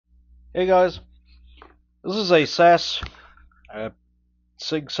Hey guys, this is a SAS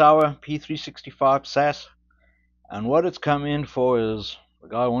SIG Sauer P365 SAS, and what it's come in for is the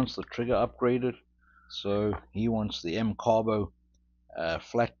guy wants the trigger upgraded, so he wants the M-CARBO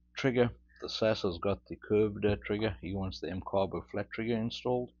flat trigger. The SAS has got the curved trigger. He wants the M-CARBO flat trigger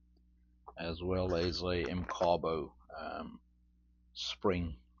installed, as well as a M-CARBO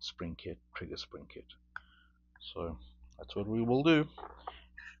spring kit, trigger spring kit. So that's what we will do.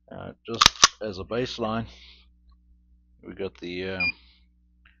 Just as a baseline, we got the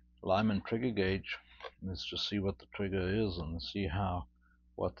Lyman trigger gauge. Let's just see what the trigger is and see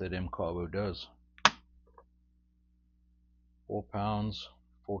what that M-CARBO does. 4 pounds,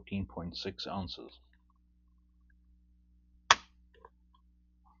 14.6 ounces.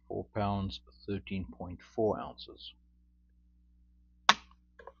 4 pounds, 13.4 ounces.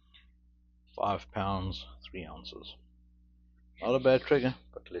 5 pounds, 3 ounces. Not a bad trigger,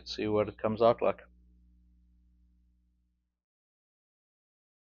 but let's see what it comes out like.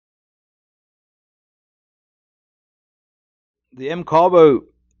 The M-CARBO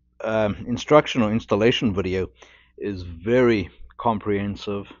instruction or installation video is very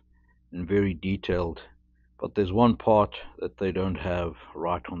comprehensive and very detailed, but there's one part that they don't have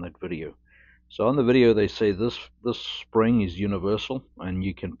right on that video. So on the video they say this spring is universal and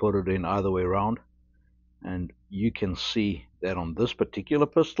you can put it in either way around, and you can see that on this particular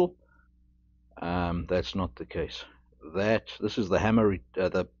pistol that's not the case. This is the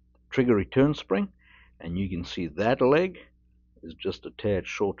the trigger return spring, and you can see that leg is just a tad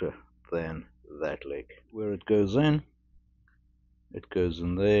shorter than that leg. Where it goes in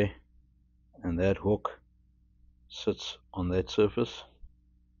there, and that hook sits on that surface.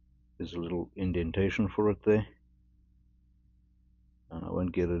 There's a little indentation for it there, and I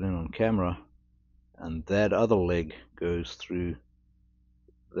won't get it in on camera, and that other leg goes through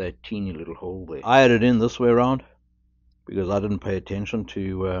that teeny little hole there. I had it in this way around because I didn't pay attention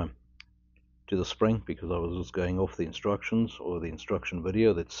to the spring, because I was just going off the instructions or the instruction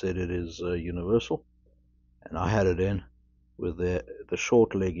video that said it is universal, and I had it in with the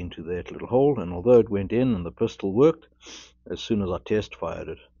short leg into that little hole, and although it went in and the pistol worked, as soon as I test fired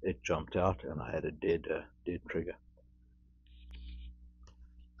it, it jumped out and I had a dead trigger.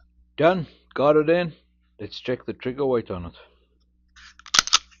 Done, got it in. Let's check the trigger weight on it.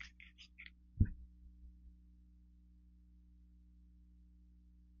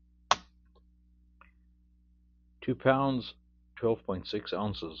 £2, 12.6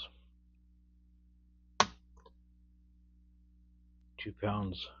 ounces. 2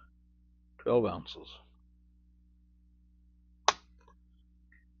 pounds, 12 ounces.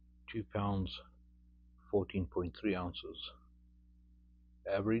 2 pounds, 14.3 ounces.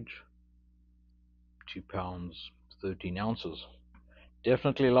 Average, 2 pounds, 13 ounces.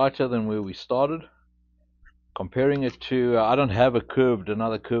 Definitely lighter than where we started. Comparing it to, I don't have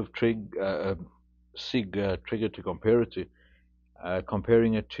another curved SIG trigger to compare it to.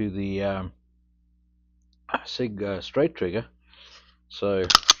 Comparing it to the SIG straight trigger, so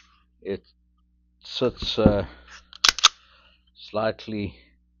it sits slightly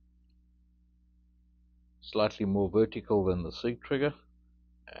more vertical than the SIG trigger,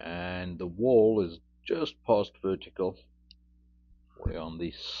 and the wall is just past vertical, where on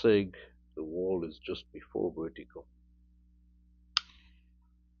the SIG the wall is just before vertical.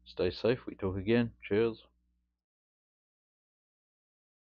 Stay safe, we talk again. Cheers.